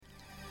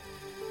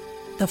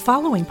The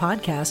following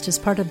podcast is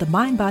part of the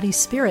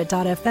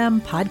MindBodySpirit.fm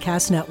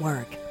podcast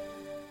network.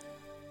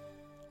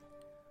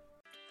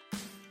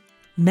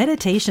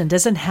 Meditation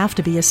doesn't have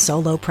to be a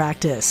solo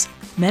practice.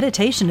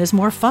 Meditation is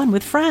more fun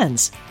with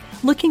friends.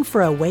 Looking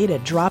for a way to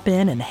drop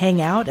in and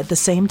hang out at the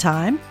same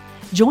time?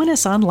 Join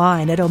us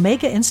online at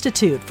Omega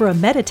Institute for a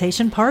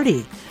meditation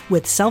party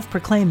with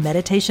self-proclaimed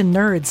meditation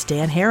nerds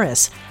Dan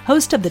Harris,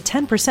 host of the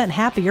 10%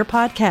 Happier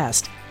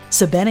podcast,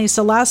 Sebene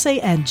Selassie,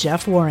 and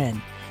Jeff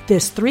Warren.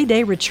 This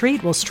 3-day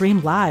retreat will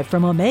stream live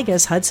from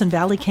Omega's Hudson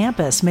Valley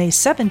campus May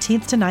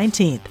 17th to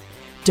 19th.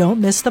 Don't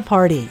miss the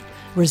party.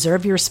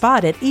 Reserve your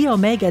spot at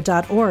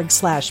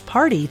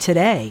eomega.org/party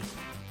today.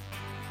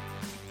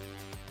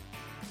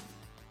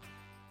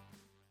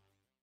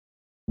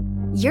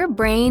 Your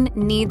brain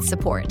needs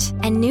support,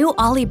 and new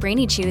Ollie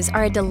Brainy Chews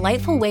are a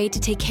delightful way to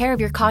take care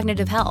of your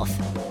cognitive health.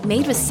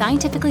 Made with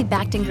scientifically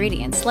backed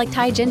ingredients like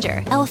Thai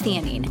ginger,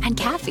 L-theanine, and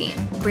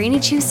caffeine, Brainy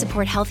Chews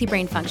support healthy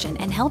brain function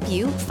and help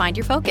you find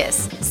your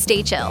focus,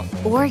 stay chill,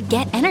 or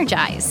get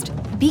energized.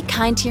 Be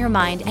kind to your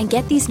mind and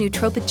get these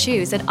nootropic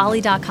chews at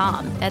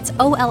ollie.com. That's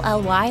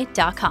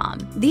OLLY.com.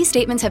 These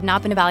statements have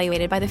not been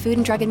evaluated by the Food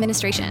and Drug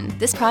Administration.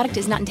 This product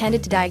is not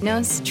intended to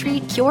diagnose,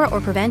 treat, cure, or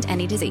prevent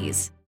any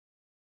disease.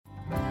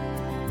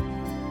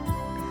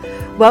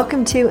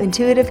 Welcome to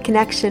Intuitive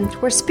Connection,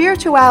 where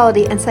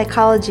spirituality and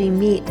psychology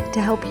meet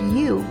to help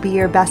you be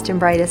your best and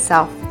brightest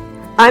self.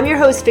 I'm your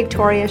host,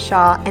 Victoria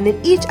Shaw, and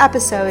in each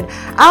episode,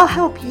 I'll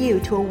help you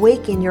to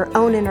awaken your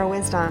own inner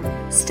wisdom,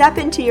 step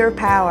into your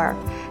power,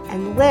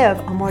 and live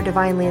a more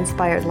divinely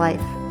inspired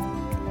life.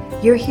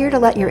 You're here to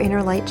let your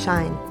inner light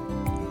shine.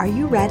 Are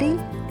you ready?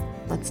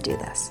 Let's do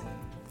this.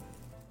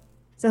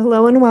 So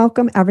hello and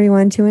welcome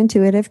everyone to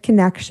Intuitive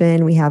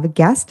Connection. We have a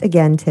guest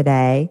again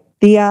today,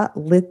 Thea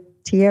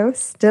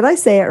Litios. Did I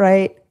say it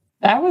right?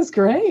 That was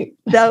great.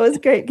 That was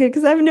great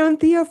because I've known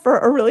Thea for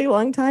a really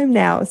long time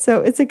now.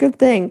 So it's a good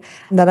thing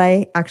that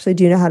I actually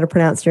do know how to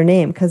pronounce your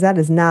name because that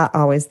is not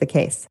always the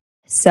case.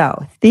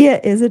 So Thea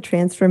is a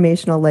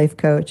transformational life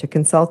coach, a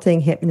consulting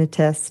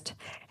hypnotist,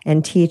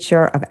 and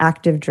teacher of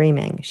active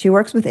dreaming. She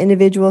works with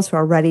individuals who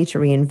are ready to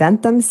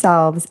reinvent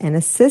themselves and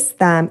assists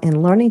them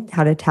in learning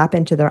how to tap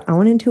into their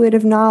own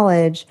intuitive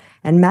knowledge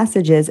and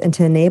messages and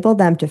to enable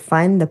them to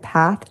find the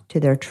path to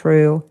their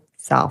true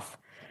self,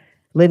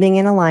 living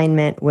in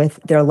alignment with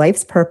their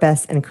life's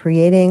purpose and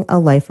creating a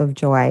life of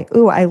joy.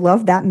 Ooh, I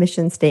love that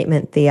mission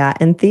statement, Thea.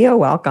 And Thea,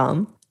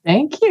 welcome.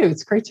 Thank you.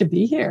 It's great to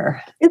be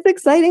here. It's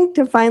exciting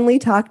to finally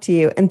talk to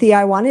you. And Thea,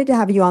 I wanted to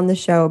have you on the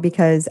show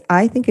because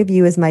I think of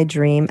you as my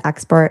dream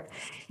expert.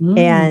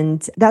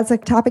 And that's a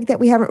topic that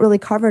we haven't really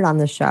covered on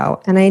the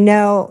show. And I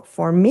know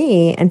for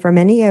me and for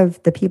many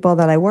of the people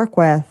that I work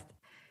with,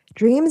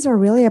 dreams are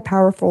really a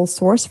powerful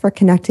source for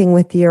connecting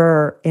with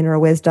your inner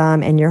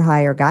wisdom and your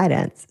higher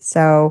guidance.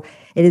 So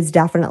it is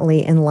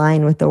definitely in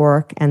line with the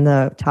work and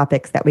the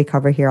topics that we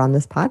cover here on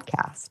this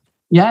podcast.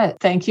 Yeah,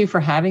 thank you for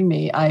having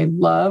me. I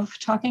love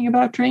talking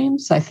about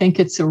dreams. I think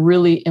it's a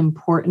really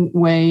important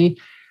way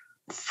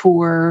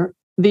for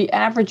the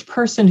average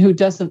person who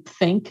doesn't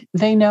think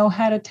they know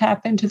how to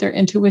tap into their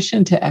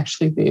intuition to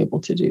actually be able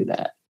to do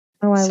that.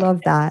 Oh, I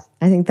love that.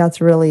 I think that's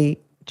really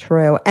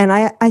true. And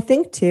I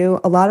think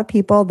too, a lot of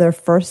people, their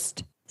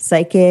first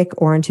psychic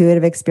or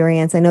intuitive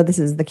experience, I know this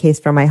is the case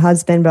for my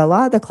husband, but a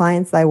lot of the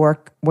clients I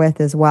work with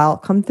as well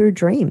come through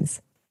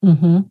dreams.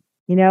 Mm-hmm.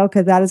 You know,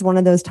 because that is one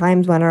of those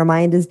times when our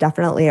mind is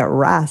definitely at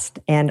rest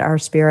and our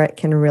spirit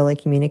can really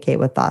communicate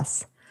with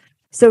us.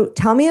 So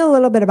tell me a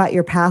little bit about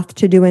your path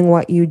to doing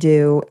what you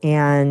do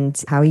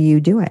and how you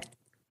do it.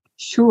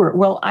 Sure.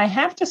 Well, I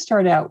have to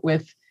start out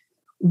with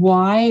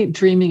why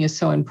dreaming is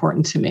so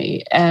important to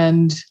me.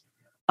 And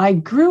I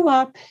grew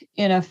up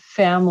in a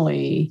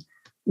family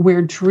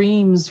where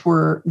dreams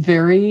were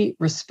very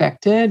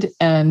respected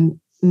and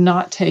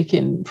not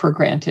taken for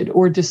granted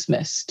or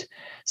dismissed.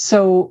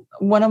 So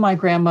one of my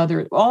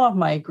grandmothers, all of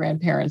my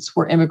grandparents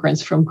were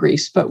immigrants from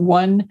Greece, but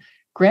one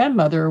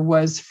grandmother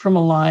was from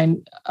a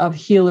line of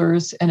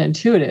healers and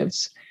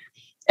intuitives.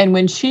 And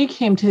when she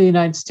came to the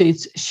United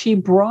States, she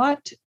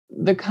brought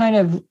the kind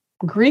of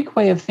Greek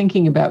way of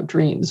thinking about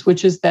dreams,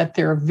 which is that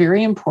they're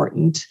very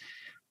important.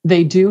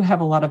 They do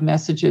have a lot of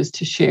messages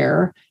to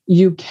share.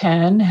 You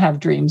can have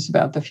dreams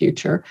about the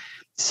future.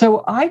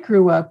 So I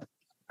grew up,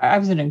 I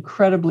was an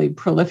incredibly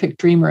prolific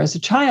dreamer as a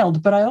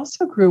child, but I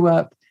also grew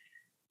up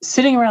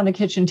sitting around the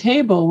kitchen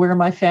table where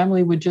my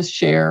family would just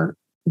share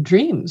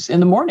dreams in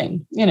the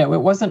morning. You know,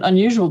 it wasn't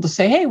unusual to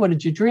say, hey, what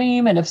did you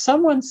dream? And if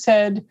someone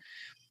said,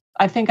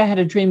 I think I had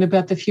a dream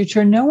about the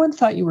future, no one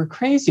thought you were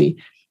crazy.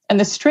 And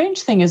the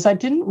strange thing is I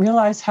didn't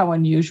realize how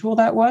unusual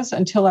that was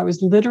until I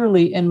was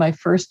literally in my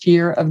first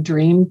year of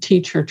dream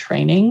teacher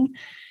training.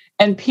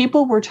 And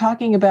people were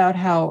talking about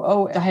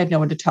how, I had no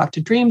one to talk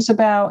to dreams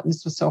about. And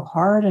this was so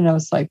hard. And I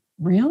was like,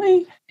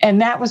 really? And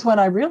that was when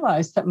I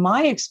realized that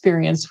my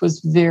experience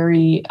was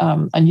very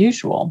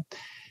unusual.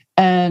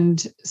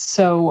 And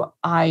so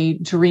I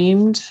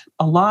dreamed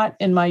a lot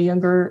in my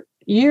younger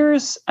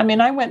years. I mean,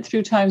 I went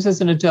through times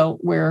as an adult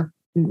where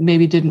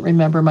maybe didn't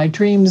remember my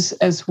dreams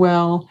as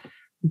well.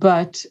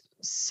 But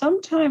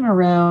sometime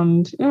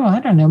around, I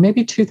don't know,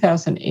 maybe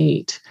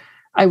 2008,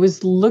 I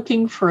was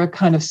looking for a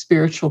kind of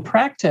spiritual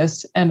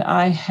practice, and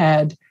I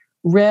had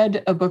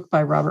read a book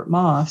by Robert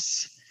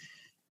Moss.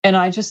 And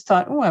I just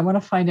thought, I want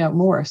to find out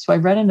more. So I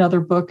read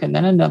another book and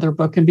then another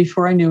book. And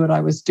before I knew it,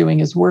 I was doing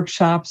his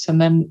workshops. And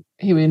then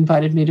he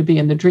invited me to be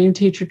in the Dream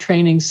Teacher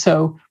training.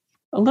 So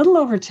a little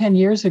over 10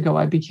 years ago,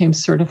 I became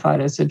certified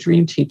as a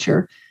dream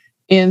teacher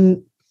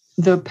in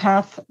the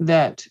path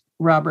that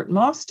Robert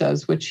Moss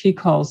does, which he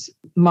calls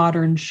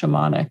modern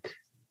shamanic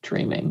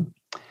dreaming.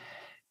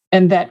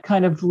 And that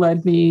kind of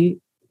led me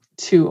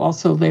to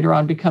also later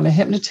on become a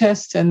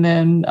hypnotist and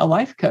then a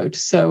life coach.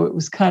 So it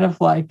was kind of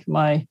like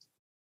my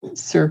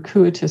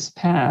circuitous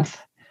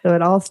path. So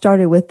it all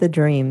started with the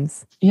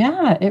dreams.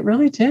 Yeah, it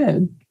really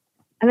did.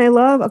 And I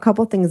love a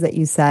couple things that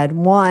you said.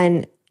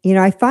 One,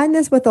 I find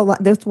this with a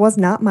lot, this was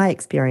not my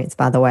experience,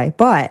 by the way,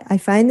 but I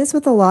find this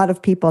with a lot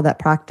of people that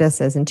practice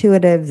as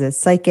intuitives, as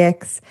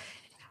psychics,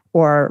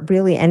 or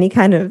really any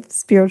kind of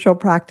spiritual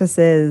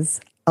practices.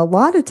 A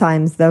lot of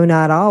times, though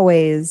not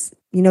always,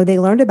 they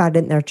learned about it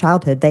in their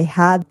childhood. They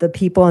had the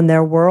people in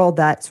their world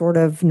that sort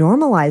of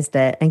normalized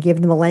it and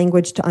gave them a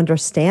language to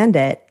understand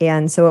it.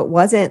 And so it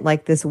wasn't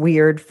like this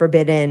weird,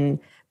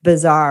 forbidden,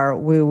 bizarre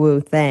woo-woo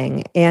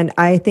thing. And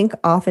I think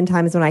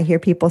oftentimes when I hear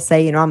people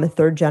say, I'm a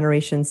third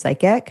generation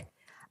psychic,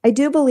 I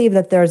do believe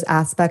that there's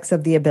aspects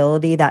of the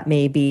ability that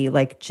may be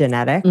like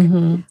genetic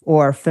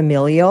or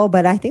familial.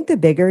 But I think the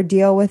bigger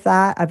deal with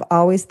that, I've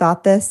always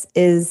thought this,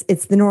 is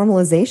it's the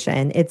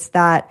normalization. It's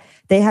that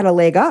they had a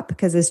leg up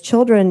because as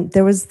children,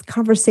 there was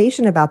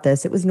conversation about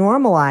this. It was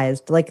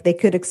normalized, like they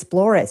could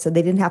explore it. So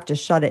they didn't have to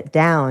shut it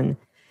down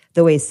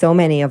the way so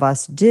many of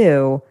us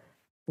do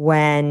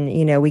when,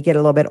 we get a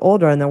little bit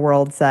older and the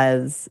world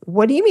says,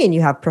 what do you mean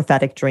you have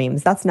prophetic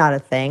dreams? That's not a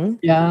thing.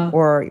 Yeah.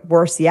 Or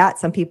worse yet,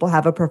 some people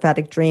have a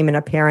prophetic dream and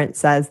a parent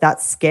says,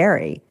 that's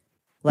scary.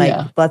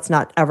 Let's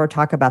not ever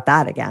talk about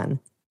that again.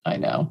 I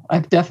know.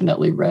 I've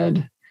definitely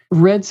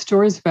read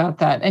stories about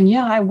that. And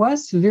yeah, I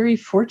was very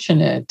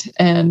fortunate.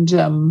 And,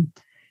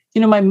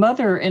 my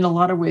mother in a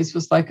lot of ways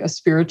was like a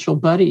spiritual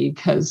buddy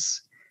because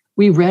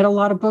we read a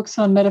lot of books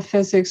on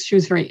metaphysics. She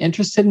was very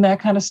interested in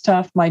that kind of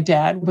stuff. My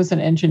dad was an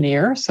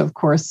engineer. So of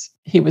course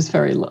he was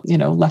very,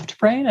 left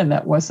brain, and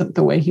that wasn't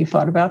the way he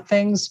thought about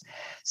things.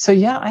 So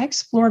yeah, I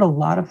explored a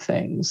lot of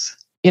things,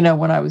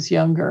 when I was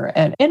younger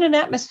and in an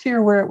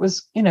atmosphere where it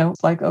was,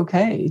 like,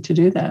 okay to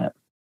do that.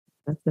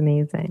 That's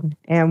amazing.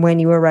 And when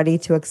you were ready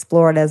to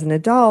explore it as an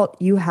adult,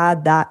 you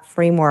had that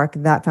framework,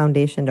 that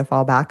foundation to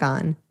fall back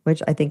on,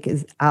 which I think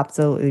is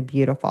absolutely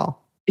beautiful.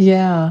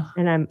 Yeah.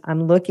 And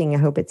I'm looking, I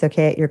hope it's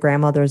okay, at your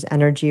grandmother's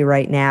energy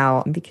right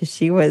now, because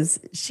she was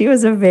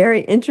a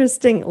very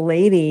interesting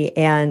lady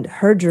and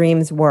her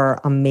dreams were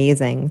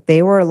amazing.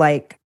 They were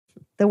like,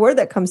 the word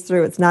that comes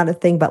through, it's not a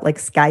thing, but like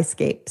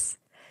skyscapes.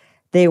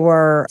 They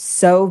were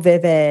so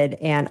vivid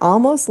and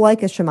almost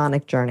like a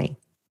shamanic journey.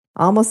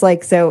 Almost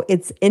like, so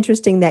it's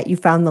interesting that you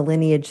found the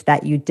lineage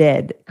that you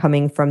did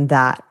coming from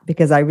that,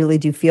 because I really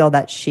do feel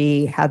that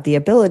she had the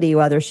ability,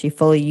 whether she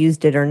fully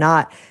used it or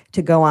not,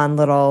 to go on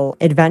little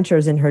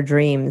adventures in her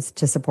dreams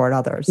to support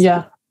others.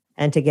 Yeah.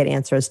 And to get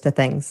answers to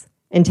things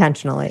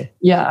intentionally.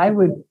 Yeah,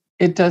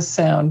 it does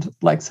sound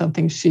like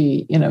something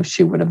she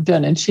would have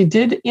done. And she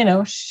did,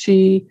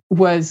 she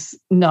was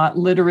not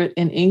literate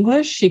in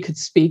English. She could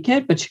speak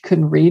it, but she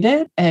couldn't read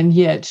it. And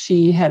yet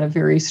she had a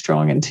very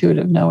strong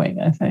intuitive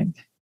knowing, I think.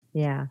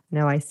 Yeah,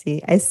 no, I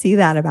see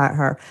that about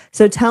her.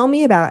 So tell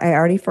me about, I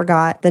already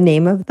forgot the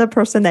name of the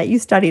person that you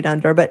studied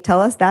under, but tell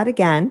us that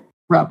again.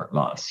 Robert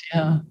Moss.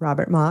 Yeah.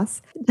 Robert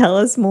Moss. Tell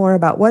us more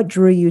about what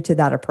drew you to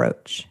that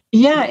approach.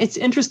 Yeah, it's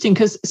interesting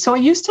because, so I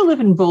used to live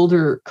in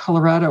Boulder,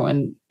 Colorado,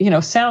 and,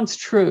 Sounds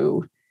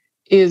True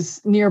is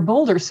near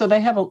Boulder. So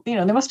they have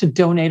they must have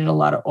donated a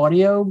lot of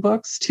audio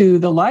books to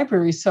the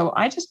library. So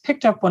I just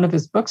picked up one of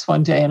his books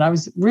one day and I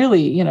was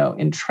really,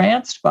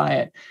 entranced by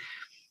it.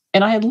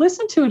 And I had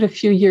listened to it a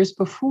few years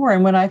before.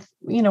 And when I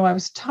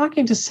was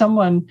talking to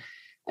someone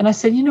and I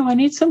said, I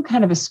need some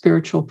kind of a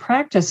spiritual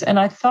practice. And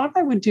I thought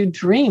I would do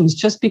dreams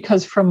just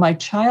because from my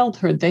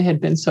childhood, they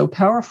had been so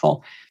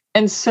powerful.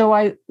 And so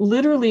I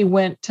literally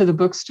went to the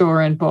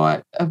bookstore and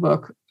bought a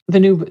book, the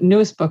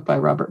newest book by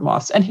Robert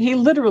Moss. And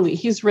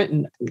he's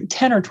written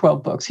 10 or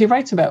 12 books. He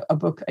writes about a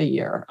book a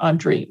year on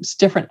dreams,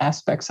 different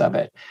aspects of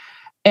it.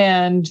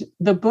 And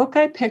the book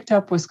I picked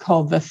up was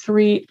called The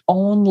Three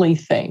Only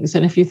Things.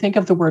 And if you think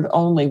of the word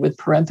only with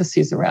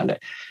parentheses around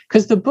it,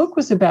 because the book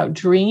was about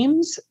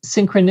dreams,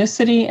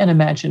 synchronicity, and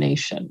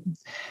imagination.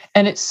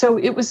 And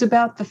it was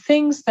about the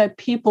things that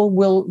people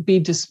will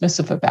be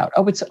dismissive about.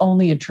 Oh, it's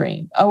only a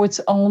dream. Oh, it's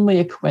only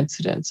a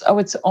coincidence. Oh,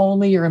 it's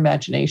only your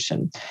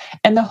imagination.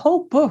 And the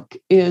whole book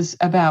is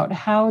about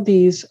how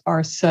these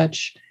are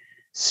such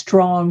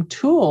strong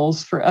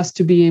tools for us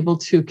to be able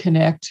to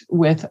connect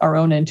with our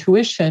own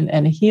intuition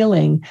and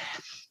healing.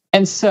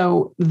 And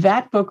so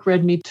that book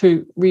led me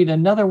to read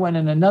another one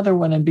and another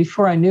one. And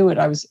before I knew it,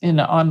 I was in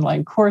an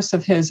online course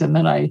of his. And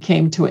then I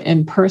came to an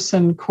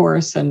in-person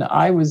course and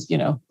I was,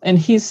 and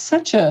he's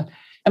such a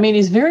I mean,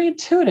 he's very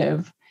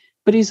intuitive,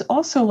 but he's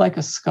also like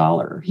a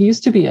scholar. He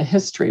used to be a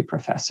history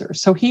professor.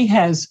 So he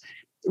has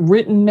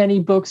written many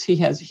books.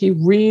 He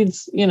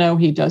reads,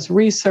 he does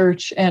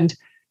research. And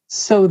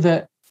so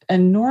the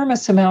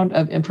enormous amount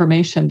of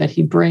information that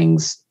he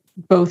brings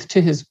both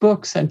to his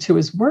books and to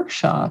his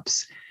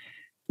workshops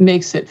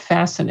makes it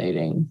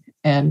fascinating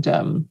and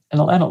a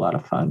lot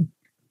of fun.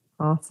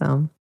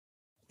 Awesome.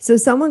 So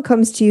someone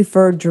comes to you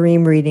for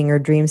dream reading or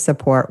dream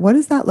support. What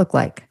does that look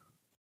like?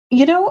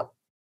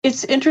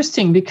 It's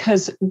interesting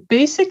because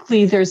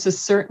basically there's a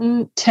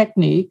certain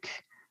technique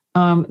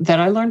that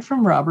I learned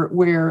from Robert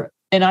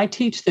and I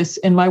teach this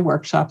in my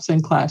workshops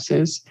and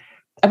classes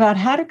about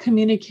how to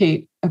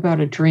communicate about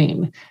a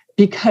dream.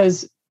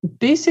 Because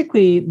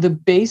basically the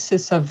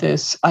basis of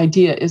this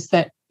idea is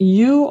that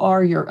you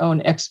are your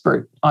own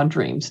expert on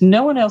dreams.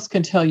 No one else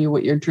can tell you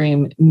what your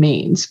dream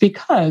means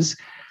because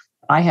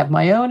I have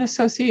my own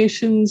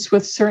associations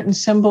with certain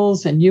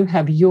symbols and you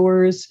have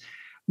yours.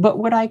 But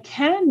what I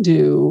can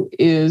do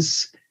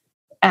is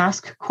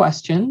ask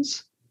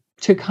questions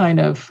to kind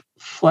of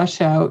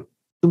flesh out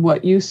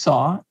what you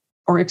saw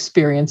or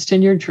experienced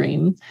in your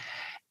dream.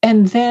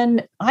 And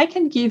then I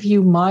can give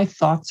you my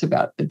thoughts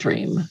about the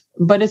dream.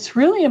 But it's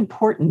really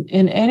important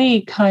in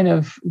any kind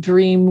of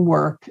dream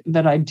work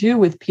that I do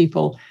with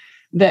people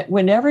that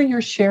whenever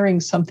you're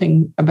sharing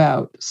something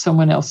about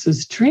someone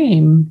else's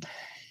dream,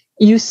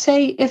 you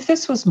say, if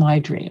this was my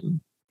dream,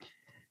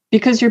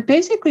 because you're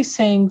basically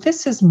saying,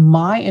 this is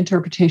my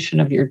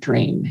interpretation of your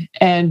dream.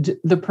 And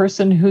the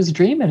person whose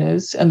dream it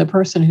is and the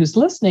person who's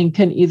listening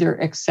can either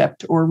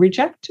accept or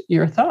reject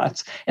your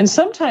thoughts. And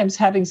sometimes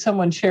having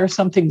someone share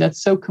something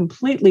that's so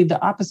completely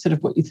the opposite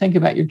of what you think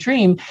about your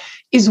dream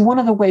is one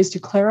of the ways to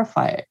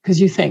clarify it,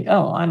 because you think,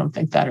 oh, I don't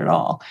think that at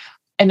all.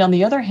 And on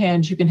the other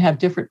hand, you can have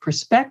different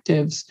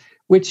perspectives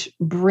which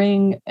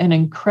bring an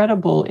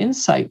incredible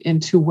insight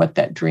into what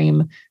that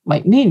dream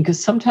might mean.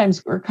 Because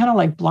sometimes we're kind of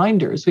like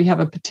blinders. We have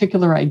a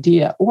particular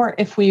idea, or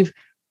if we've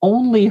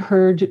only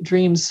heard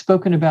dreams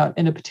spoken about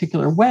in a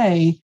particular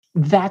way,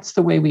 that's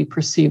the way we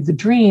perceive the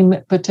dream.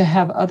 But to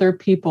have other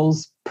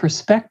people's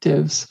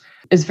perspectives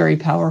is very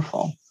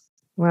powerful.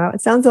 Wow.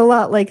 It sounds a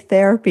lot like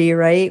therapy,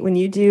 right? When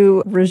you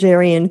do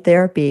Rogerian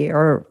therapy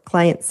or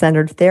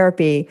client-centered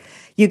therapy,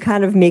 you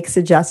kind of make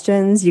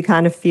suggestions, you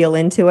kind of feel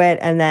into it,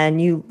 and then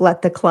you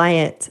let the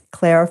client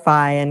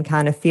clarify and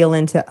kind of feel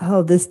into,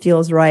 oh, this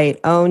feels right.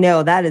 Oh,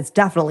 no, that is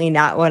definitely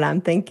not what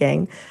I'm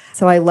thinking.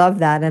 So I love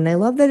that. And I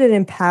love that it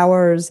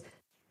empowers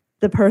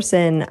the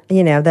person,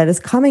 that is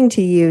coming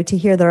to you to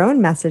hear their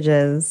own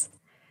messages.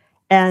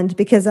 And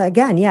because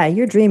again,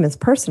 your dream is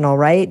personal,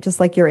 right? Just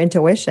like your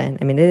intuition.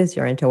 I mean, it is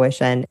your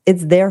intuition.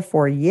 It's there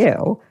for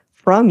you,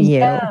 from you.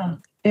 Yeah,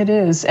 it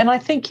is. And I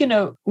think,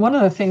 one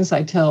of the things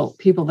I tell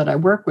people that I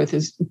work with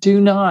is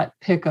do not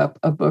pick up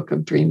a book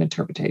of dream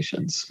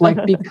interpretations,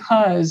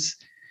 because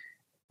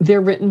they're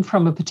written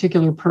from a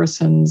particular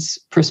person's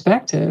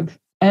perspective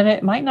and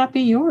it might not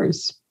be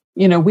yours.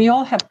 We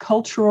all have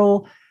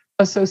cultural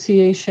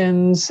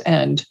associations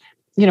and,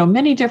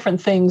 many different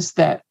things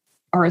that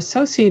are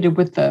associated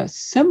with the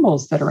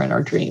symbols that are in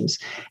our dreams.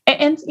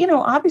 And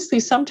obviously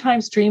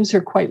sometimes dreams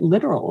are quite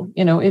literal.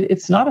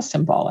 It's not a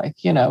symbolic,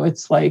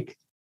 it's like,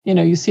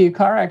 you see a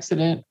car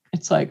accident,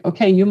 it's like,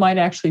 okay, you might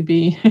actually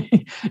be,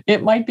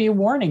 it might be a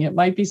warning. It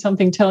might be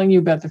something telling you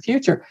about the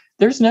future.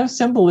 There's no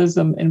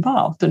symbolism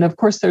involved. And of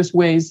course, there's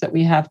ways that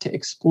we have to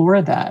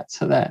explore that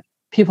so that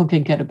people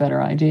can get a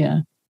better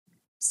idea.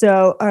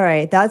 So, all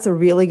right, that's a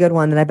really good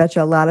one that I bet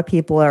you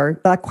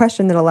that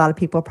question that a lot of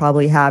people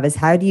probably have is,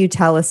 how do you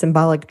tell a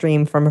symbolic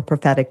dream from a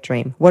prophetic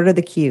dream? What are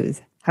the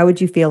cues? How would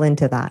you feel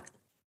into that?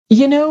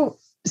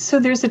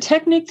 So there's a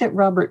technique that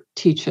Robert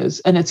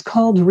teaches, and it's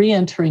called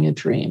re-entering a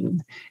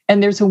dream.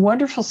 And there's a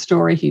wonderful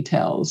story he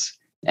tells,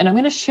 and I'm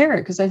going to share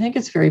it because I think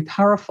it's very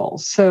powerful.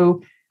 So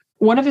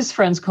one of his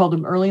friends called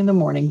him early in the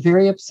morning,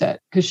 very upset,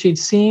 because she'd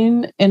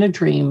seen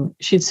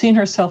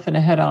herself in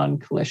a head-on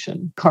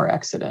collision car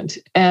accident,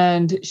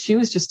 and she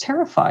was just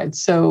terrified.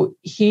 So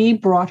he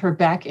brought her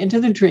back into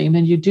the dream,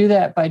 and you do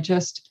that by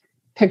just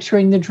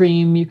picturing the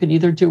dream. You can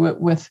either do it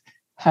with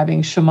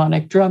having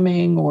shamanic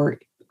drumming or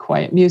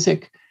quiet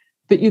music,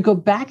 but you go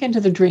back into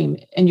the dream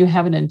and you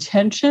have an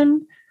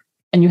intention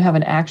and you have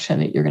an action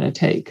that you're going to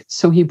take.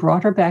 So he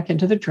brought her back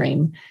into the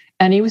dream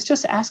and he was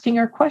just asking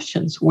her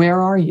questions. Where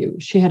are you?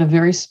 She had a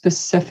very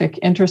specific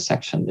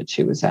intersection that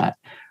she was at.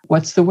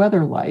 What's the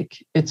weather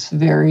like? It's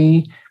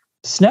very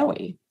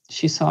snowy.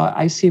 She saw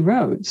icy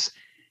roads.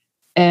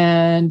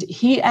 And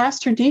he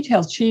asked her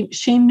details.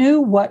 She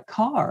knew what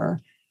car.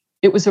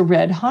 It was a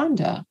red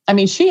Honda. I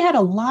mean, she had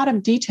a lot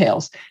of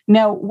details.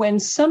 Now, when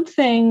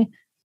something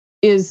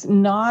is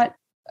not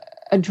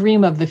a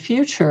dream of the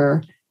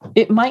future,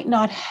 it might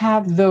not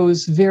have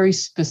those very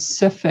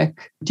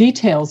specific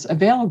details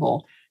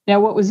available. Now,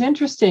 what was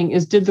interesting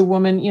is, did the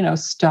woman,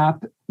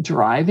 stop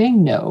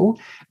driving? No,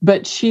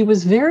 but she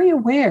was very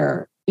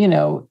aware,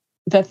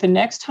 that the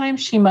next time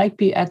she might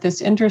be at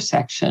this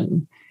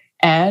intersection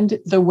and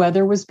the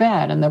weather was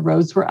bad and the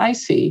roads were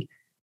icy,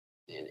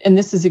 and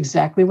this is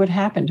exactly what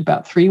happened.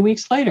 About 3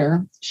 weeks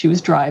later, she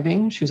was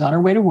driving. She was on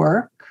her way to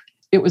work.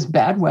 It was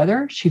bad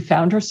weather. She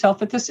found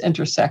herself at this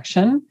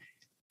intersection.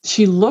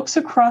 She looks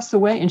across the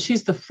way, and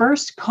she's the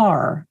first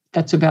car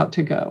that's about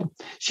to go.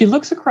 She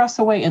looks across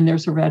the way, and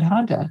there's a red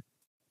Honda.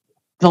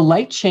 The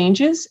light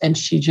changes, and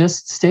she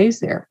just stays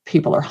there.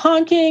 People are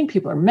honking.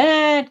 People are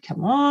mad.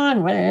 Come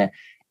on.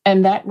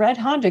 And that red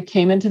Honda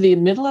came into the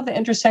middle of the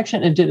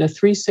intersection and did a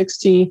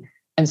 360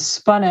 and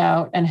spun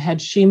out. And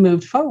had she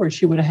moved forward,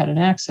 she would have had an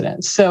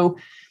accident. So,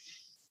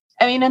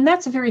 I mean, and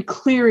that's a very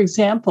clear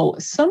example.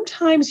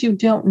 Sometimes you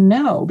don't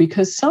know,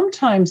 because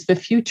sometimes the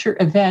future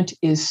event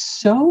is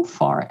so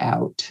far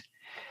out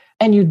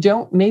and you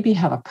don't maybe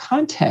have a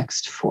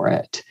context for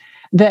it,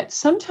 that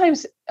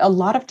sometimes a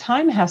lot of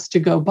time has to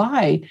go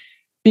by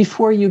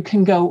before you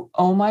can go,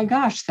 oh my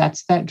gosh,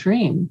 that's that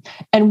dream.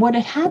 And what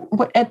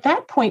at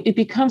that point, it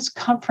becomes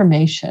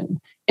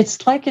confirmation.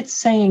 It's like it's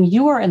saying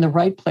you are in the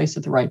right place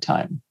at the right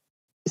time.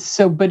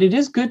 So, but it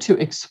is good to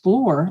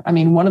explore. I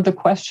mean, one of the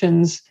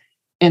questions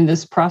in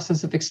this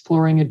process of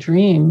exploring a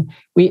dream,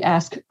 we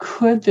ask,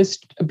 could this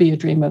be a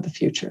dream of the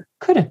future?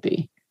 Could it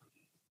be?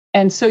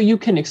 And so you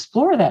can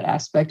explore that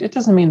aspect. It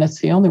doesn't mean that's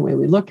the only way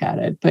we look at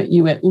it, but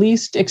you at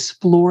least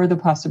explore the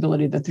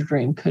possibility that the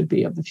dream could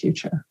be of the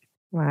future.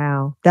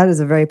 Wow. That is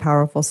a very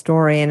powerful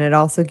story. And it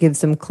also gives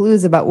some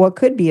clues about what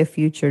could be a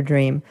future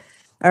dream.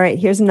 All right,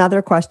 here's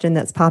another question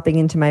that's popping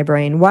into my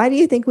brain. Why do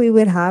you think we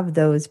would have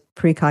those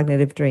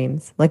precognitive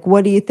dreams? Like,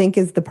 what do you think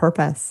is the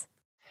purpose?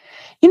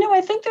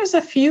 I think there's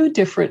a few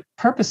different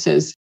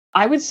purposes.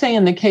 I would say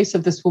in the case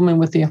of this woman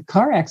with the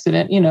car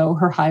accident,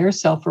 her higher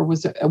self or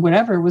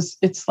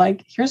it's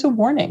like, here's a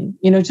warning,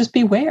 just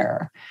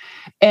beware.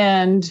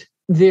 And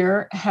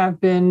there have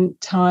been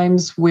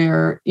times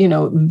where,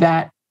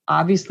 that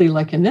obviously,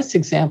 like in this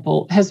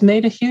example, has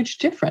made a huge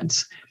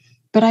difference.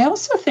 But I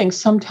also think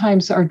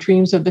sometimes our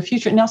dreams of the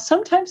future, now,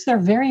 sometimes they're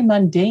very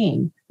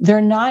mundane.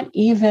 They're not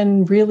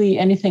even really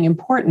anything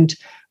important.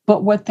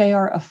 But what they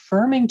are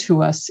affirming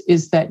to us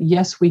is that,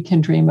 yes, we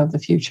can dream of the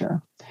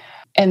future.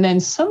 And then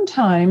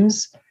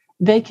sometimes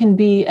they can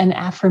be an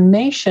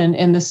affirmation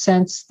in the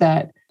sense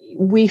that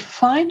we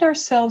find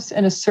ourselves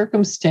in a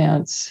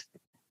circumstance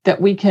that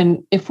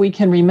if we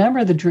can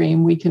remember the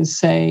dream, we can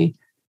say,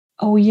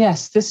 oh,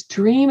 yes, this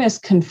dream is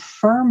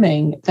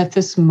confirming that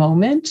this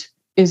moment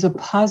is a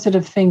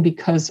positive thing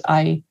because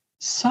I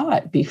saw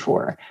it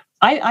before.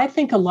 I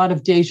think a lot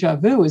of deja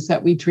vu is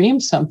that we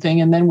dreamed something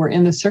and then we're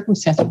in the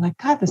circumstance. We're like,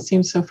 God, this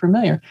seems so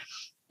familiar.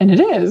 And it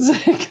is,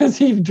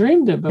 because you've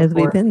dreamed it before. Because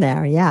we've been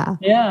there, yeah.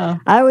 Yeah.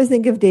 I always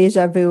think of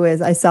deja vu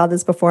as I saw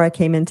this before I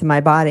came into my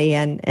body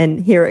and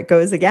here it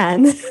goes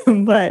again.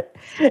 But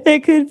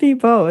it could be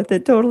both.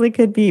 It totally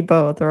could be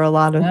both, or a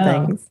lot of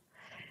things.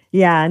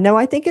 Yeah, no,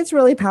 I think it's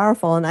really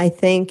powerful. And I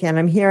think, and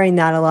I'm hearing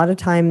that a lot of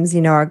times,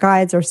 our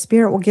guides or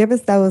spirit will give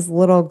us those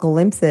little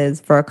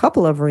glimpses for a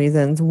couple of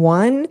reasons.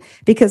 One,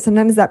 because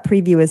sometimes that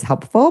preview is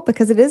helpful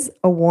because it is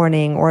a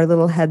warning or a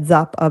little heads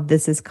up of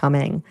this is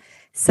coming.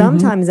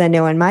 Sometimes I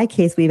know in my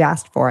case, we've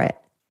asked for it.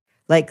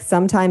 Like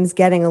sometimes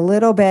getting a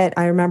little bit,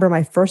 I remember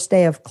my first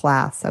day of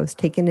class, I was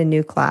taking a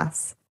new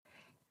class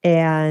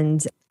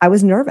and I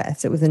was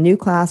nervous. It was a new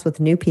class with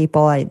new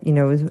people. It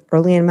was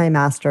early in my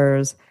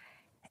master's.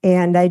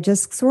 And I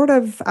just sort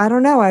of, I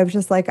don't know, I was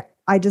just like,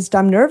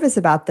 I'm nervous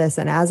about this.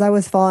 And as I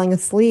was falling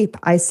asleep,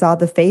 I saw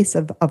the face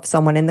of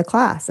someone in the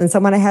class and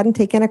someone I hadn't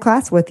taken a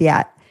class with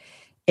yet.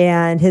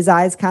 And his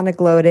eyes kind of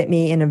glowed at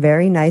me in a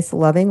very nice,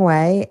 loving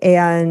way.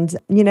 And,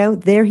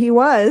 there he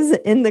was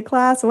in the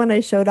class when I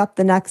showed up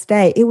the next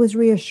day. It was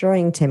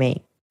reassuring to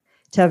me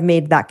to have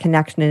made that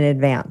connection in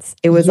advance.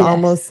 It was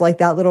almost like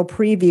that little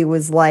preview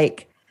was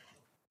like,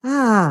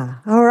 all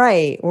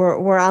right,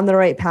 we're on the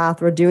right path.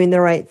 We're doing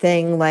the right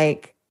thing.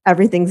 Like,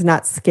 everything's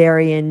not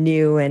scary and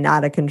new and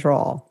out of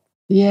control.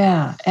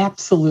 Yeah,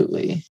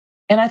 absolutely.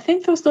 And I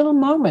think those little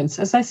moments,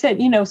 as I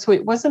said, so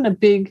it wasn't a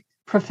big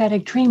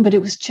prophetic dream, but it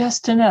was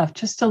just enough,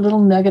 just a little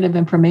nugget of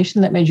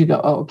information that made you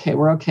go, oh, okay,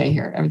 we're okay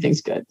here.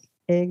 Everything's good.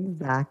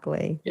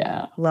 Exactly.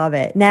 Yeah. Love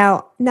it.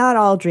 Now, not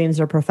all dreams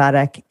are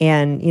prophetic.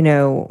 And,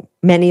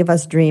 many of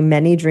us dream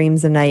many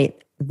dreams a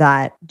night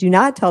that do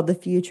not tell the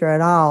future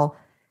at all.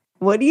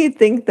 What do you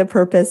think the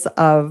purpose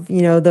of,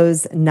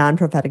 those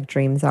non-prophetic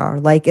dreams are?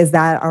 Like, is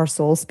that our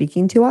soul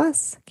speaking to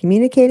us,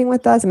 communicating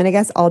with us? I mean, I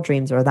guess all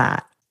dreams are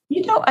that.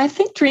 I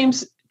think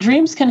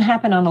dreams can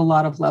happen on a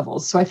lot of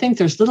levels. So I think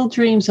there's little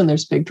dreams and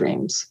there's big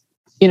dreams.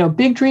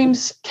 Big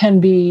dreams can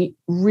be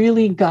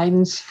really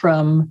guidance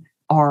from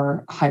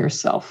our higher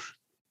self.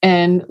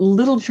 And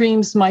little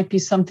dreams might be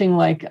something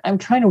like, I'm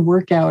trying to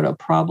work out a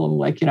problem.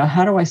 Like,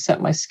 how do I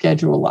set my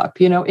schedule up?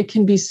 It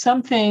can be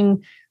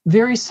something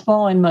very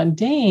small and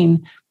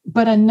mundane,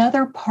 but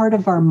another part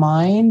of our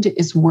mind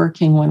is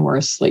working when we're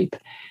asleep.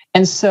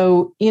 And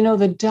so,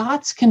 the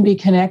dots can be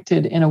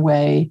connected in a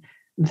way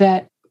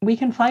that we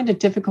can find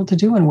it difficult to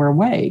do when we're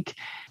awake.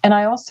 And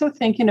I also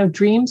think,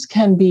 dreams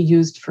can be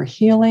used for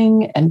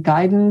healing and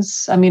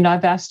guidance. I mean,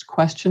 I've asked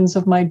questions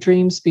of my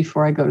dreams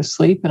before I go to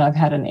sleep, and I've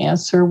had an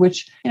answer,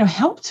 which,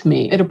 helped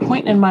me at a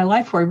point in my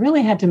life where I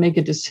really had to make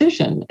a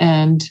decision.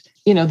 And,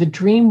 the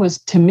dream was,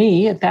 to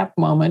me at that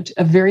moment,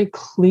 a very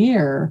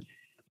clear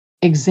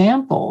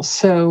example.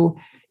 So,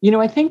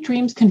 I think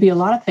dreams can be a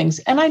lot of things.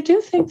 And I do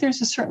think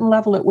there's a certain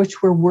level at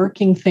which we're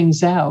working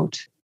things out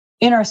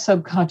in our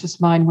subconscious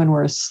mind when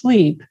we're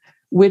asleep,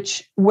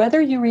 which,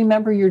 whether you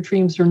remember your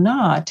dreams or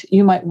not,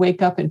 you might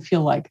wake up and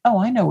feel like, oh,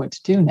 I know what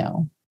to do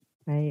now.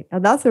 Right. Oh,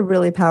 that's a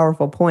really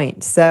powerful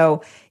point.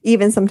 So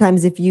even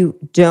sometimes if you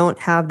don't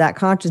have that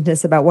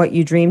consciousness about what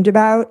you dreamed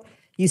about,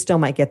 you still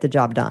might get the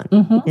job done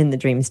in the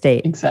dream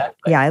state.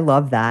 Exactly. Yeah, I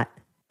love that.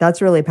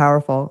 That's really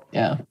powerful.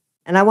 Yeah.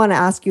 And I want to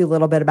ask you a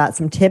little bit about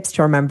some tips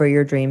to remember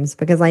your dreams,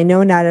 because I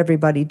know not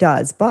everybody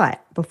does. But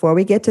before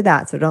we get to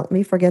that, so don't let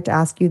me forget to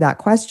ask you that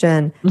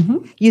question.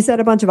 You said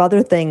a bunch of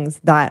other things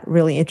that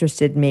really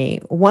interested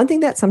me. One thing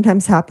that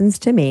sometimes happens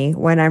to me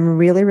when I'm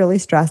really, really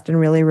stressed and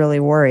really,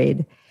 really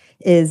worried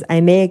is I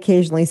may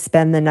occasionally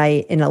spend the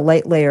night in a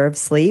light layer of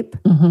sleep,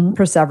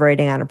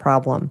 perseverating on a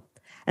problem.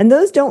 And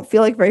those don't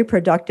feel like very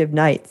productive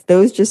nights.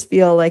 Those just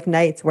feel like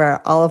nights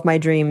where all of my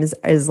dreams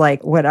is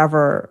like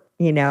whatever,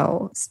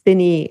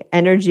 spinny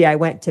energy I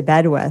went to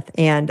bed with.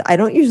 And I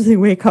don't usually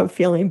wake up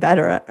feeling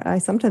better. I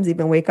sometimes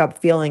even wake up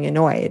feeling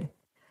annoyed.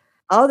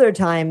 Other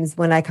times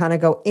when I kind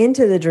of go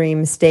into the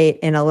dream state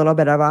in a little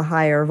bit of a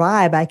higher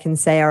vibe, I can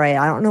say, all right,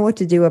 I don't know what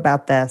to do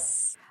about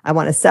this. I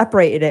want to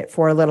separate it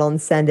for a little and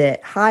send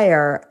it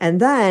higher. And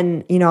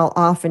then, I'll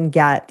often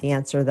get the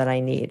answer that I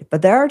need.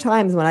 But there are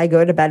times when I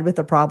go to bed with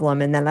a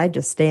problem and then I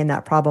just stay in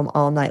that problem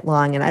all night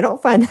long. And I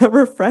don't find that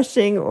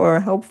refreshing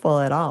or helpful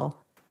at all.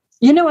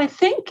 I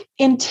think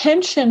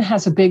intention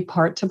has a big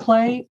part to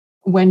play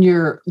when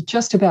you're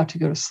just about to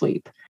go to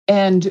sleep.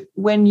 And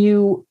when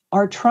you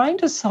are trying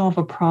to solve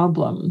a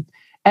problem,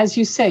 as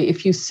you say,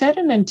 if you set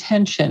an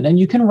intention and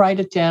you can write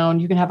it down,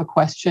 you can have a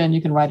question,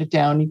 you can write it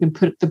down, you can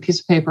put the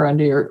piece of paper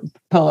under your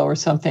pillow or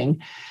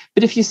something.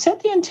 But if you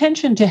set the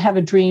intention to have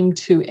a dream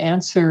to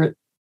answer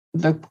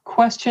the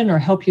question or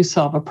help you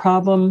solve a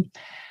problem,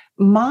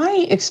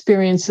 my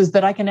experience is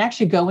that I can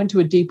actually go into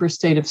a deeper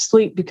state of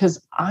sleep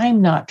because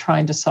I'm not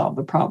trying to solve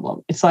the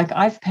problem. It's like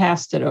I've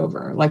passed it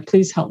over. Like,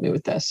 please help me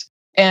with this.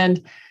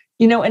 And,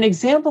 an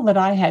example that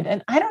I had,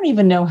 and I don't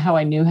even know how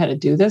I knew how to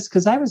do this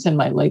because I was in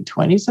my late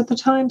 20s at the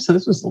time. So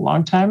this was a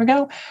long time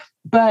ago.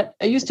 But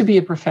I used to be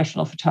a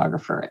professional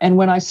photographer. And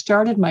when I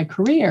started my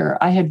career,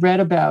 I had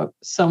read about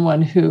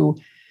someone who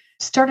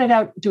started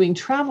out doing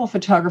travel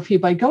photography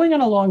by going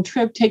on a long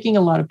trip, taking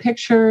a lot of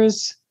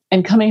pictures,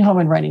 and coming home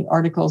and writing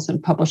articles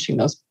and publishing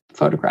those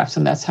photographs.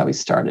 And that's how he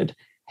started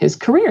his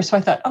career. So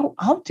I thought, oh,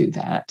 I'll do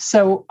that.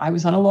 So I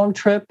was on a long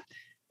trip.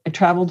 I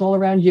traveled all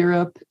around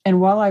Europe. And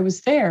while I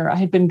was there, I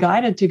had been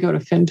guided to go to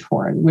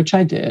Findhorn, which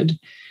I did.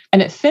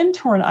 And at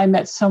Findhorn, I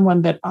met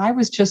someone that I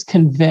was just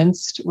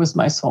convinced was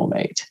my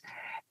soulmate.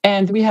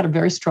 And we had a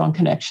very strong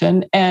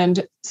connection.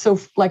 And so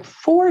like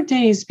 4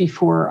 days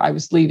before I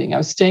was leaving, I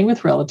was staying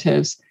with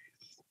relatives.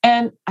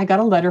 And I got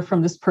a letter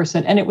from this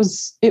person, and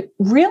it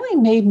really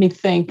made me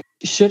think,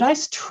 should I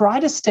try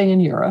to stay in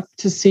Europe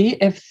to see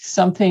if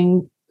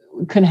something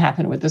can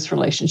happen with this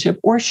relationship,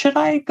 or should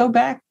I go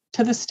back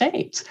to the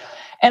States?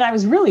 And I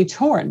was really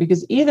torn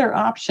because either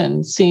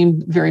option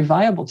seemed very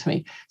viable to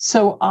me.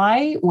 So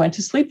I went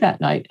to sleep that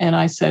night and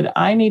I said,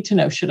 I need to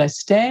know, should I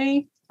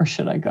stay or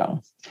should I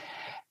go?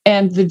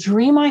 And the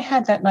dream I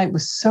had that night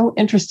was so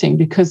interesting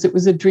because it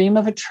was a dream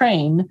of a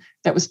train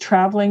that was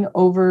traveling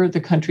over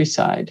the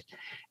countryside.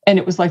 And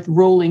it was like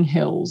rolling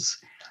hills.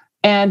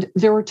 And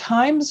there were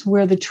times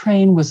where the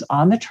train was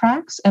on the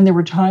tracks and there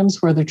were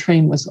times where the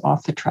train was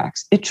off the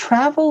tracks. It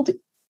traveled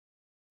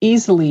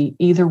easily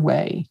either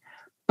way.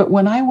 But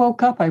when I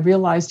woke up, I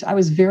realized I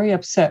was very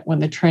upset when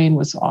the train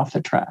was off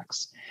the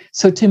tracks.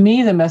 So to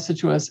me, the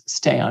message was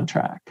stay on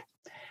track.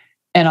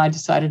 And I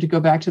decided to go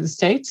back to the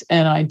States,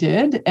 and I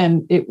did.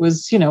 And it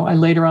was, I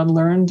later on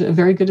learned a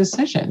very good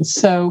decision.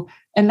 So,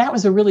 and that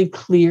was a really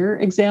clear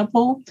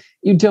example.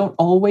 You don't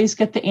always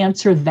get the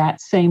answer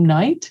that same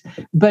night.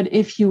 But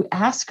if you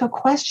ask a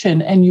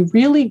question and you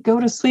really go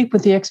to sleep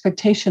with the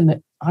expectation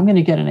that I'm going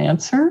to get an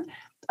answer,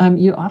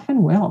 you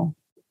often will.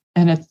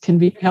 And it can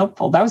be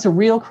helpful. That was a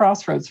real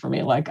crossroads for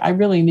me. Like I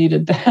really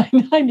needed that.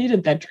 I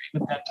needed that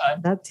dream at that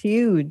time. That's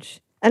huge.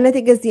 And I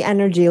think it's the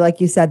energy, like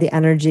you said, the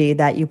energy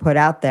that you put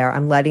out there.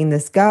 I'm letting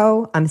this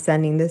go. I'm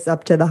sending this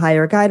up to the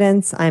higher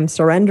guidance. I'm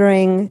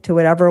surrendering to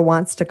whatever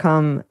wants to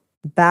come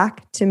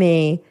back to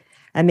me.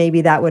 And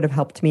maybe that would have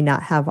helped me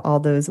not have all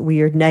those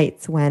weird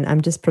nights when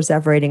I'm just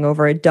perseverating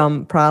over a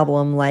dumb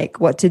problem,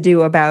 like what to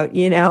do about,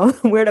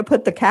 where to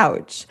put the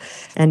couch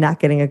and not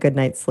getting a good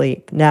night's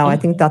sleep. No, I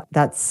think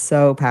that's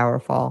so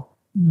powerful.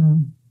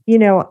 Mm.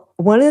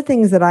 One of the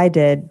things that I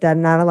did that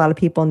not a lot of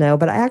people know,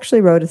 but I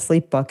actually wrote a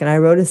sleep book, and I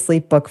wrote a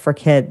sleep book for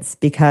kids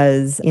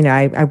because,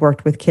 I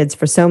worked with kids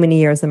for so many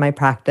years in my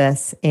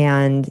practice.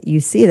 And you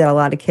see that a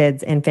lot of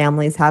kids and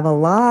families have a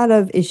lot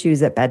of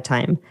issues at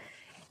bedtime.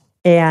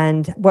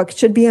 And what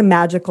should be a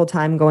magical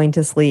time going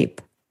to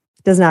sleep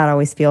does not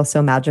always feel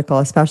so magical,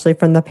 especially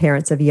from the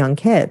parents of young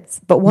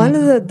kids. But one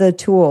of the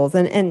tools,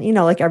 and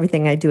like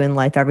everything I do in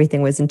life,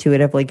 everything was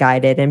intuitively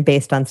guided and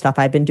based on stuff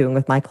I've been doing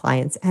with my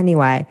clients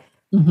anyway.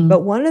 But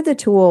one of the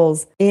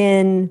tools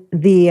in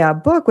the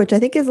book, which I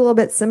think is a little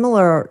bit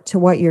similar to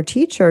what your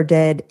teacher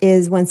did,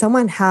 is when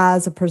someone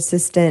has a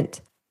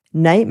persistent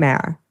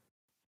nightmare,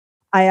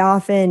 I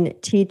often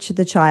teach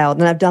the child,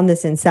 and I've done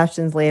this in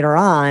sessions later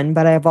on,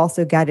 but I've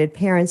also guided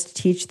parents to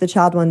teach the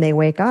child when they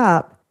wake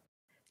up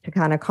to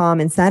kind of calm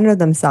and center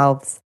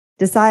themselves,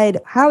 decide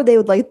how they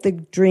would like the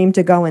dream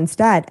to go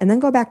instead, and then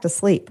go back to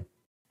sleep.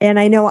 And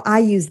I know I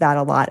use that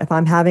a lot. If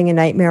I'm having a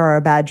nightmare or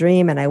a bad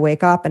dream and I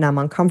wake up and I'm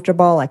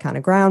uncomfortable, I kind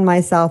of ground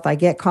myself, I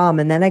get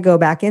calm, and then I go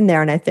back in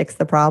there and I fix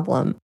the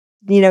problem.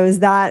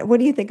 What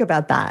do you think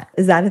about that?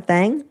 Is that a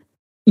thing?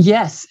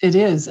 Yes, it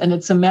is. And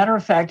it's a matter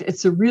of fact,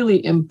 it's a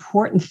really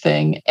important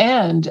thing.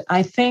 And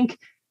I think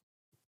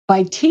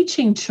by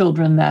teaching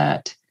children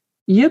that,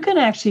 you can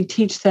actually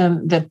teach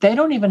them that they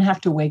don't even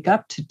have to wake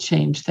up to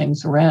change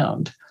things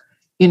around.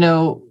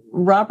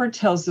 Robert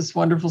tells this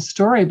wonderful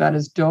story about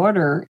his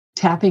daughter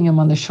tapping him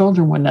on the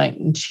shoulder one night.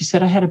 And she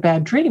said, I had a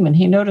bad dream. And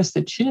he noticed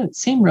that she didn't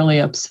seem really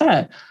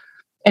upset.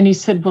 And he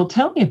said, well,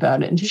 tell me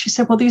about it. And she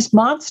said, well, these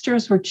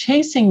monsters were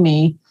chasing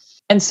me.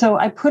 And so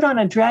I put on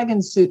a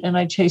dragon suit and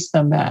I chased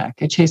them back.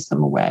 I chased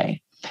them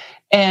away.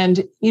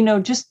 And,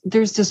 just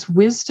there's this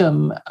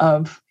wisdom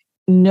of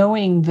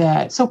knowing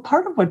that. So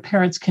part of what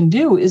parents can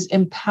do is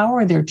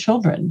empower their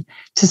children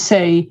to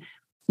say,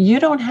 you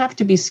don't have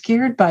to be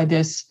scared by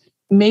this.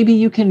 Maybe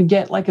you can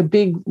get like a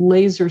big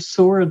laser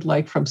sword,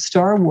 like from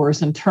Star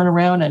Wars, and turn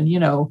around and,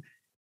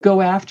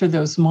 go after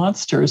those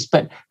monsters.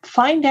 But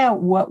find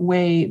out what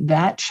way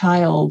that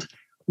child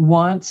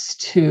wants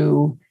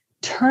to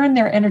turn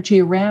their energy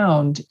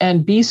around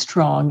and be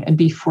strong and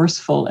be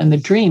forceful in the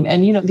dream.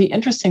 And, the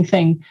interesting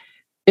thing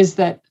is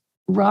that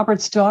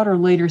Robert's daughter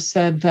later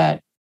said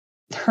that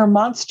her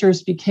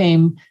monsters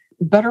became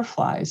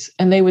butterflies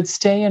and they would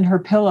stay in her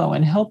pillow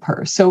and help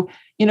her. So,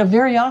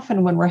 very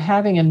often when we're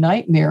having a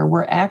nightmare,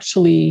 we're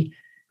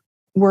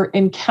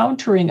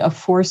encountering a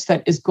force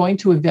that is going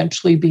to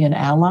eventually be an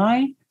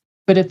ally.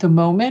 But at the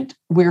moment,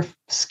 we're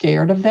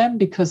scared of them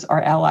because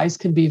our allies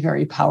can be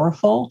very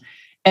powerful.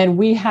 And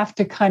we have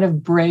to kind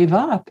of brave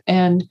up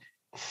and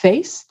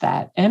face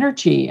that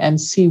energy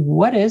and see,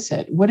 what is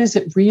it? What is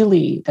it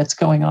really that's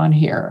going on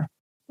here?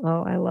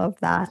 Oh, I love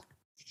that.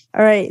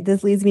 All right.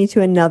 This leads me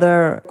to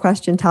another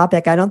question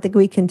topic. I don't think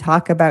we can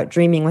talk about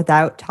dreaming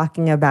without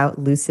talking about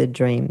lucid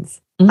dreams.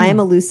 I am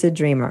a lucid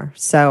dreamer.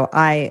 So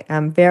I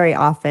am very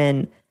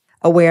often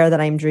aware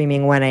that I'm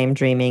dreaming when I'm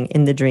dreaming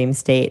in the dream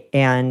state.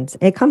 And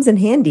it comes in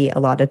handy a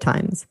lot of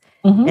times.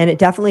 And it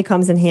definitely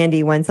comes in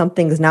handy when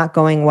something's not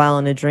going well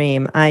in a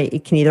dream.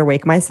 I can either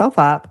wake myself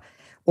up,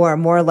 or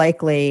more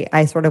likely,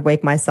 I sort of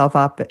wake myself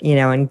up,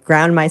 and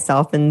ground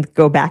myself and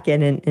go back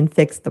in and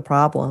fix the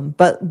problem.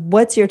 But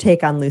what's your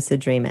take on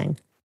lucid dreaming?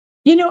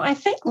 I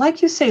think,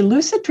 like you say,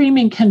 lucid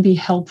dreaming can be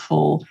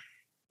helpful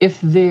if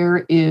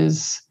there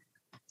is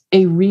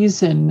a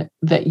reason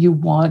that you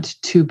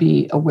want to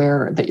be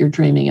aware that you're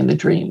dreaming in the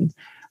dream.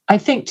 I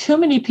think too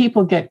many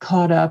people get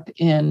caught up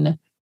in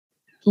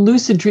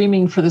lucid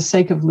dreaming for the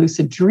sake of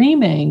lucid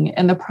dreaming.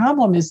 And the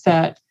problem is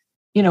that,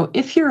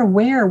 if you're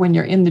aware when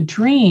you're in the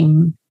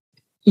dream,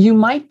 you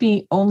might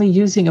be only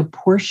using a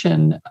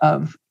portion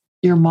of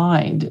your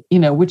mind,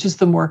 which is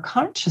the more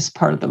conscious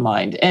part of the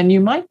mind. And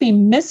you might be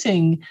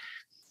missing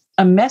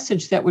a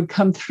message that would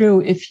come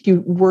through if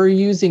you were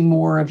using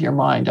more of your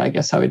mind. I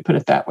guess I would put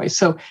it that way.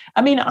 So,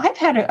 I've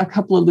had a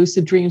couple of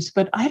lucid dreams,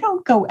 but I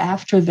don't go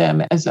after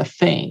them as a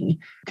thing,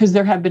 because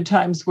there have been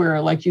times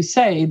where, like you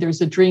say, there's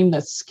a dream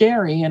that's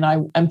scary and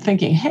I'm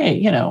thinking,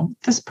 hey,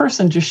 this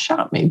person just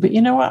shot me, but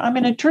you know what? I'm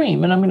in a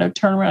dream and I'm going to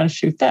turn around and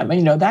shoot them.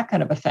 That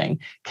kind of a thing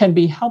can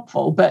be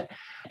helpful.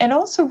 And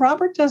also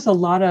Robert does a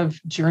lot of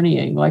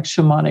journeying, like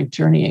shamanic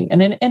journeying.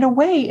 And in a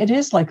way, it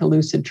is like a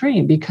lucid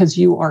dream, because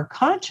you are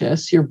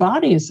conscious, your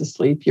body is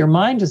asleep, your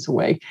mind is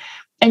awake,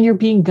 and you're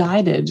being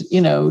guided,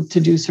 to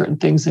do certain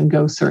things and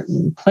go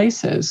certain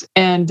places.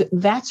 And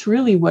that's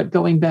really what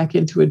going back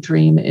into a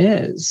dream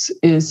is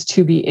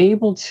to be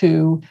able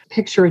to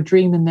picture a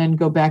dream and then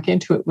go back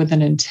into it with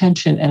an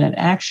intention and an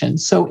action.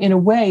 So in a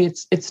way,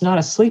 it's not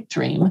a sleep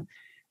dream,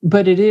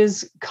 but it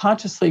is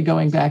consciously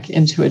going back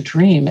into a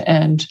dream.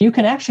 And you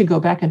can actually go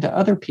back into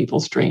other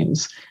people's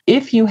dreams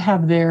if you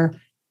have their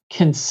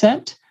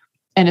consent,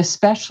 and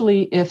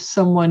especially if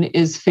someone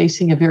is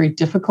facing a very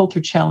difficult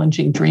or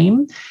challenging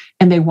dream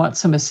and they want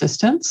some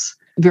assistance.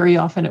 Very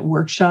often at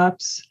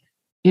workshops,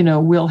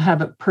 we'll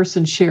have a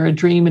person share a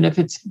dream. And if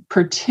it's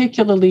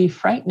particularly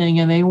frightening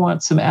and they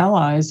want some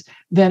allies,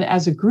 then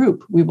as a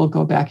group, we will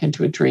go back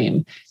into a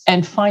dream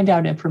and find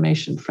out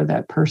information for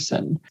that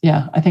person.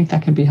 Yeah, I think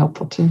that can be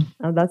helpful too.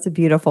 Oh, that's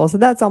beautiful. So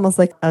that's almost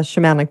like a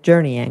shamanic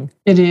journeying.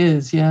 It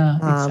is, yeah.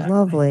 Exactly.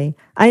 Lovely.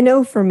 I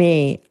know for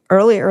me,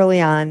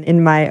 early on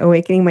in my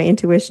awakening my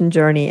intuition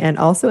journey and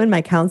also in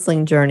my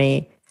counseling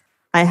journey,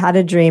 I had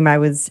a dream. I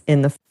was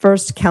in the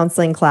first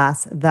counseling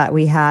class that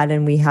we had,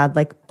 and we had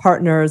like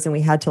partners, and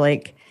we had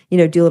to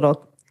do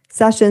little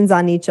sessions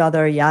on each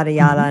other, yada,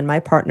 yada. And my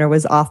partner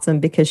was awesome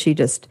because she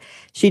just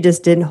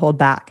didn't hold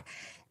back.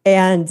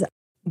 And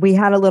we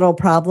had a little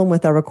problem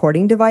with our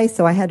recording device.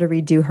 So I had to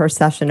redo her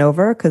session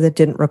over because it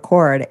didn't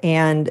record.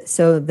 And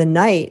so the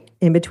night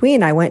in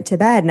between, I went to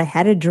bed and I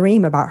had a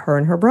dream about her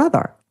and her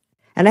brother.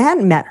 And I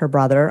hadn't met her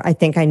brother. I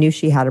think I knew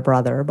she had a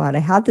brother, but I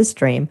had this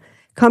dream.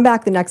 Come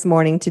back the next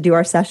morning to do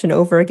our session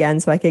over again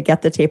so I could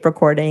get the tape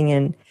recording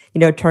and,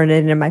 turn it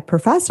into my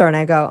professor. And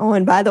I go, oh,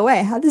 and by the way,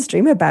 I had this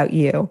dream about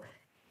you.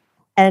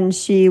 And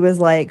she was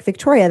like,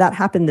 Victoria, that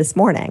happened this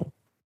morning.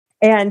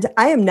 And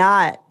I am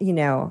not,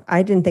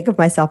 I didn't think of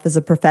myself as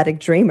a prophetic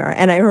dreamer.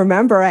 And I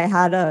remember I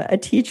had a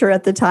teacher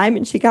at the time,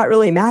 and she got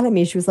really mad at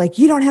me. She was like,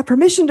 you don't have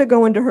permission to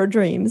go into her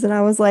dreams. And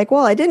I was like,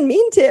 well, I didn't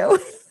mean to.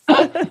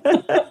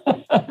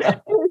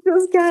 It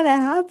just kind of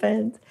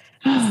happened.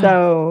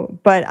 So,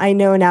 but I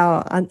know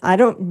now I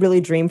don't really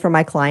dream for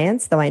my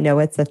clients, though I know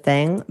it's a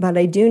thing. But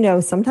I do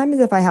know sometimes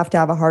if I have to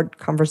have a hard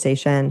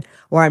conversation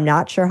or I'm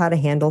not sure how to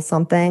handle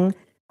something,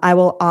 I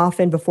will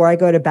often, before I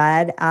go to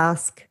bed,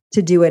 ask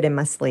to do it in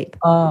my sleep.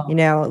 Oh.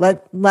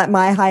 Let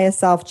my highest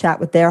self chat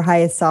with their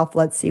highest self.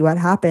 Let's see what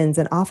happens.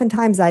 And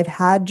oftentimes I've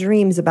had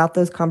dreams about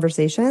those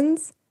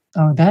conversations.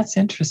 Oh, that's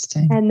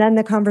interesting. And then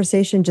the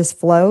conversation just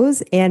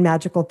flows and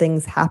magical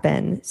things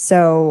happen.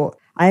 So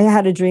I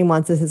had a dream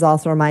once. This is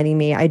also reminding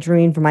me, I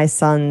dreamed for my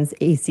son's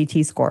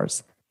ACT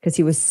scores because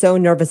he was so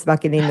nervous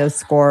about getting those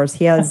scores.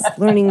 He has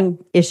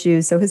learning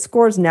issues, so his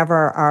scores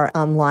never are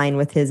in line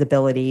with his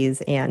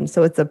abilities. And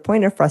so it's a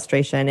point of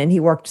frustration, and he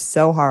worked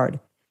so hard.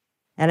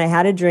 And I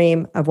had a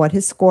dream of what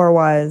his score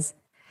was.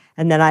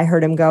 And then I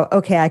heard him go,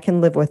 okay, I can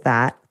live with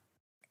that.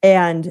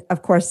 And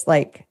of course,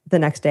 the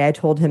next day I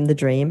told him the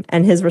dream,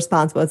 and his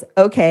response was,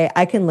 okay,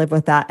 I can live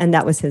with that. And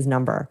that was his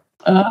number.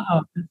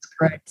 Oh, that's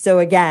great. So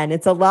again,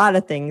 it's a lot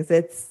of things.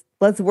 It's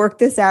let's work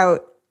this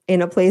out in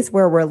a place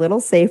where we're a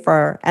little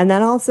safer. And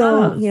then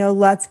also,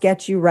 let's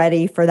get you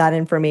ready for that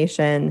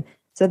information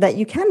so that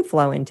you can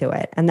flow into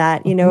it and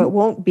that,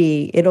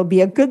 it'll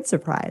be a good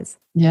surprise.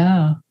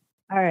 Yeah.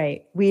 All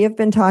right. We have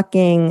been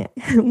talking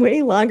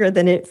way longer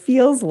than it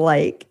feels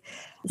like.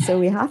 So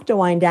we have to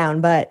wind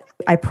down, but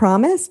I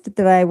promised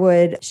that I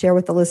would share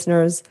with the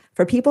listeners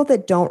for people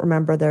that don't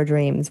remember their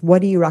dreams.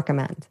 What do you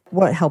recommend?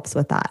 What helps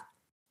with that?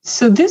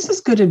 So this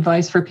is good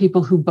advice for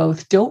people who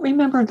both don't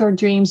remember their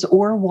dreams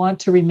or want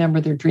to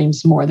remember their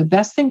dreams more. The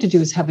best thing to do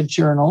is have a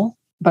journal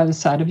by the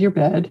side of your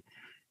bed.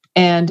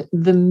 And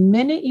the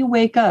minute you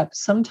wake up,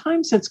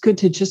 sometimes it's good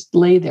to just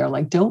lay there,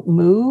 don't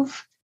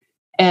move.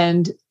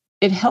 And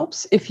it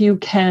helps if you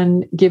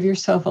can give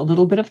yourself a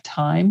little bit of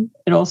time.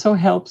 It also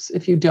helps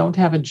if you don't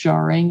have a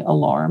jarring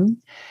alarm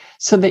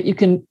so that you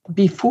can,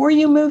 before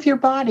you move your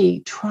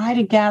body, try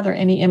to gather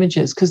any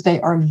images because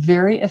they are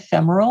very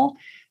ephemeral.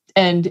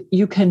 And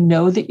you can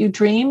know that you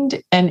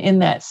dreamed. And in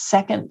that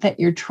second that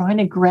you're trying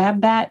to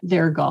grab that,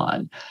 they're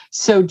gone.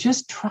 So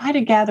just try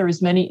to gather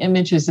as many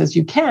images as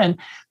you can,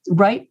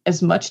 write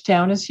as much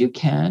down as you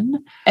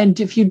can. And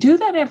if you do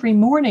that every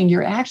morning,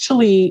 you're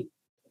actually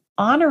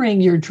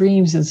honoring your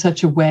dreams in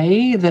such a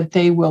way that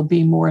they will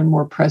be more and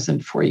more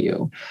present for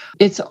you.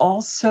 It's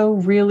also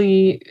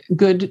really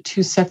good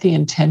to set the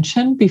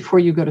intention before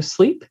you go to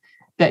sleep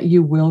that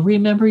you will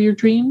remember your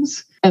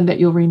dreams and that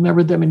you'll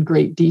remember them in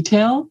great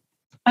detail.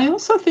 I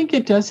also think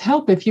it does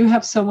help if you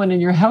have someone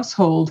in your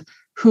household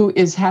who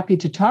is happy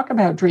to talk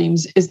about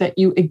dreams, is that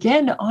you,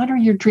 again, honor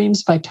your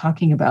dreams by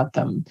talking about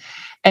them.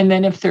 And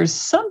then if there's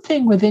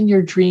something within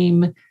your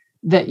dream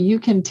that you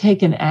can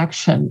take an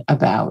action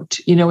about,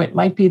 it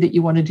might be that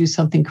you want to do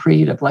something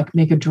creative, like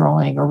make a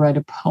drawing or write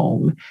a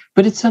poem,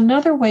 but it's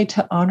another way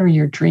to honor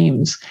your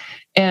dreams.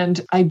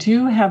 And I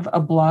do have a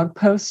blog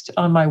post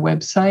on my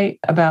website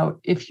about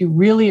if you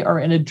really are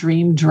in a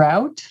dream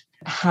drought,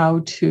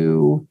 how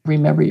to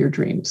remember your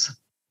dreams.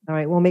 All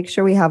right. We'll make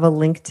sure we have a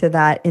link to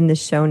that in the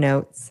show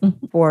notes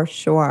for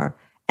sure.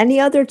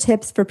 Any other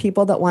tips for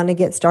people that want to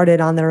get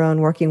started on their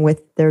own working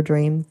with their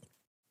dreams?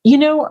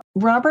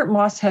 Robert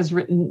Moss has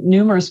written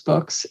numerous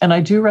books, and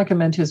I do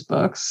recommend his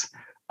books.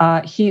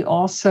 He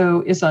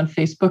also is on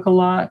Facebook a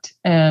lot,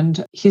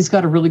 and he's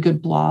got a really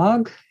good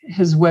blog.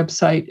 His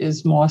website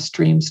is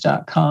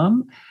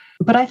mossdreams.com.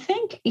 But I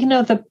think,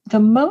 the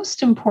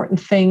most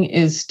important thing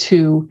is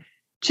to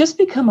just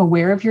become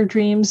aware of your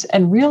dreams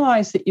and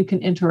realize that you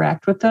can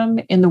interact with them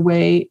in the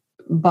way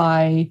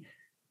by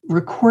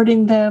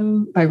recording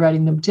them, by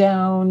writing them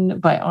down,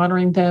 by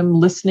honoring them,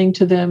 listening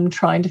to them,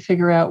 trying to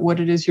figure out what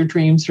it is your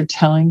dreams are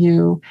telling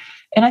you.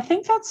 And I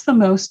think that's the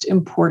most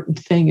important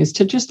thing, is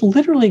to just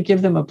literally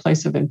give them a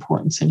place of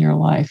importance in your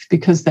life,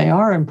 because they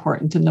are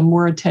important. And the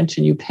more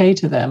attention you pay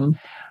to them,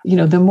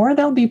 the more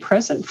they'll be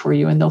present for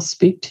you and they'll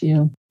speak to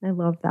you. I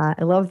love that.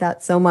 I love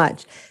that so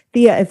much.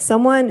 Thea, if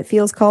someone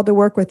feels called to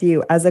work with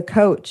you as a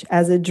coach,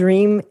 as a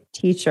dream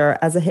teacher,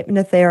 as a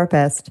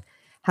hypnotherapist,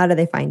 how do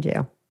they find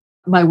you?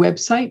 My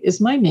website is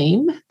my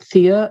name,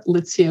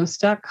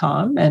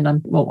 thealitsios.com. And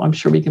I'm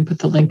sure we can put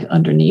the link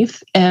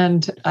underneath.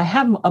 And I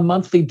have a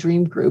monthly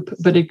dream group,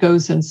 but it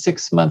goes in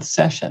 6-month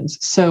sessions.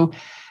 So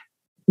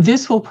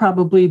this will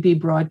probably be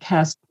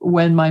broadcast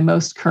when my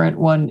most current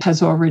one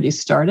has already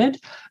started.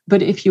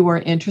 But if you are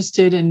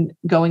interested in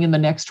going in the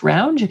next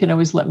round, you can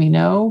always let me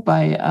know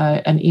by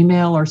an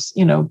email or,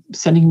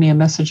 sending me a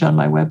message on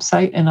my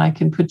website, and I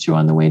can put you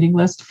on the waiting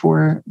list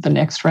for the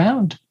next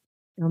round.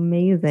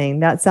 Amazing.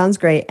 That sounds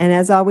great. And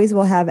as always,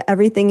 we'll have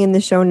everything in the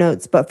show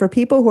notes. But for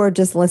people who are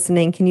just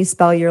listening, can you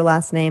spell your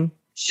last name?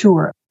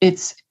 Sure.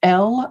 It's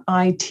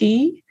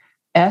Litsios.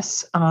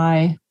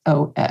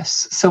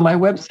 So my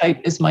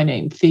website is my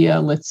name,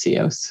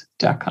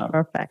 thealitsios.com.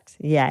 Perfect.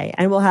 Yay.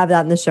 And we'll have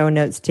that in the show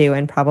notes too.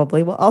 And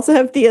probably we'll also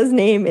have Thea's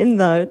name in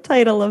the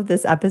title of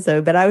this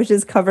episode. But I was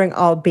just covering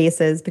all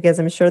bases because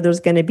I'm sure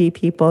there's going to be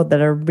people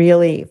that are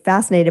really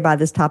fascinated by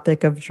this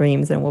topic of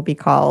dreams and will be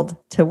called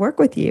to work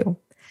with you.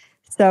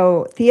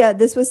 So Thea,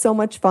 this was so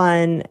much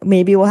fun.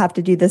 Maybe we'll have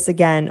to do this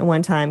again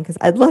one time, because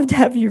I'd love to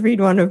have you read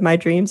one of my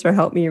dreams or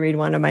help me read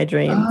one of my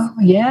dreams. Oh,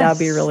 yes. That'd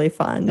be really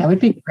fun. That would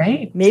be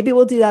great. Maybe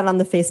we'll do that on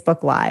the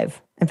Facebook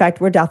Live. In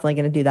fact, we're definitely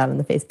going to do that on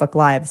the Facebook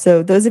Live.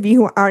 So those of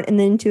you who aren't in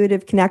the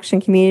Intuitive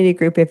Connection community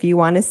group, if you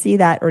want to see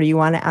that or you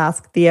want to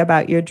ask Thea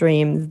about your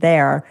dreams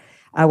there,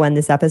 when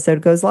this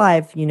episode goes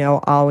live,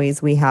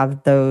 always we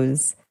have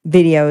those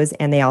videos,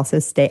 and they also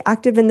stay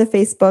active in the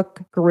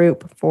Facebook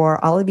group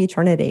for all of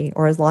eternity,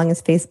 or as long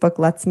as Facebook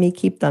lets me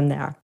keep them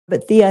there.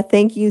 But Thea,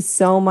 thank you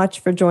so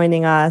much for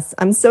joining us.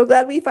 I'm so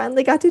glad we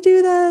finally got to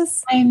do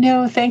this. I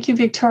know. Thank you,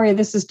 Victoria.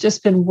 This has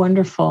just been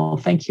wonderful.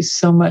 Thank you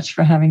so much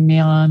for having me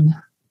on.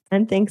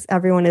 And thanks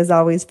everyone, as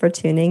always, for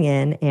tuning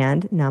in,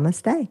 and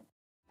namaste.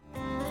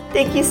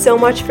 Thank you so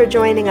much for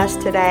joining us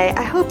today.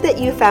 I hope that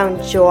you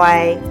found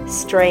joy,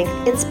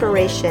 strength,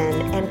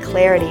 inspiration, and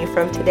clarity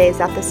from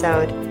today's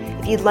episode.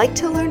 If you'd like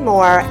to learn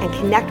more and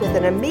connect with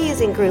an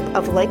amazing group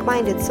of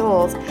like-minded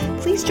souls,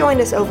 please join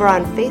us over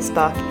on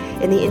Facebook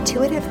in the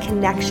Intuitive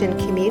Connection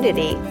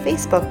Community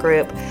Facebook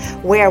group,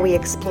 where we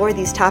explore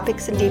these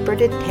topics in deeper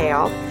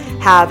detail,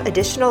 have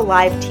additional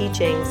live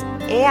teachings,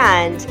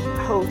 and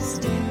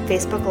host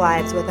Facebook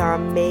Lives with our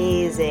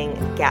amazing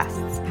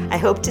guests. I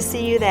hope to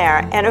see you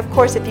there. And of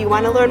course, if you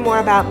want to learn more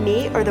about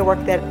me or the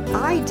work that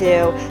I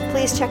do,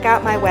 please check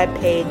out my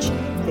webpage,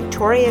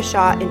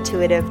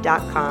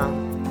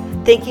 victoriashawintuitive.com.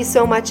 Thank you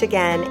so much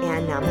again,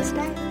 and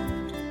namaste.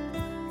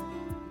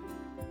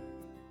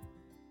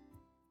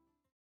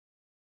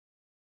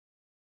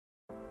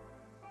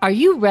 Are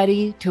you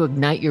ready to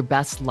ignite your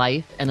best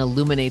life and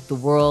illuminate the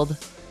world?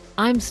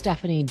 I'm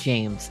Stephanie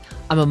James.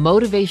 I'm a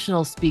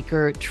motivational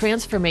speaker,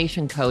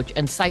 transformation coach,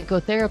 and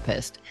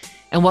psychotherapist.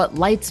 And what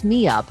lights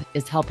me up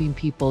is helping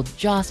people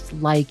just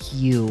like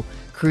you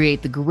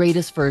create the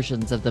greatest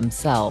versions of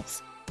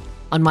themselves.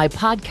 On my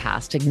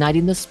podcast,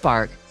 Igniting the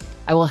Spark,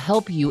 I will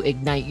help you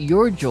ignite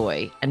your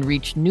joy and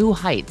reach new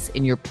heights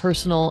in your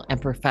personal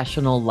and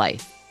professional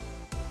life.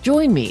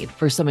 Join me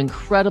for some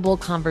incredible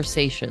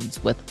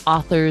conversations with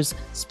authors,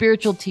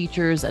 spiritual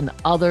teachers, and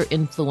other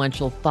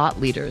influential thought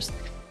leaders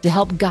to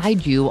help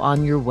guide you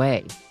on your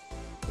way.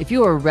 If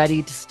you are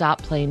ready to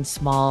stop playing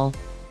small,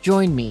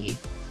 join me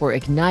for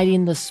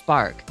Igniting the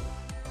Spark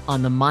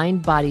on the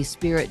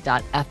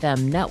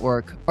mindbodyspirit.fm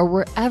network or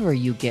wherever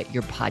you get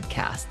your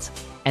podcasts,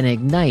 and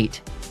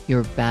ignite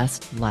your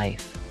best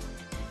life.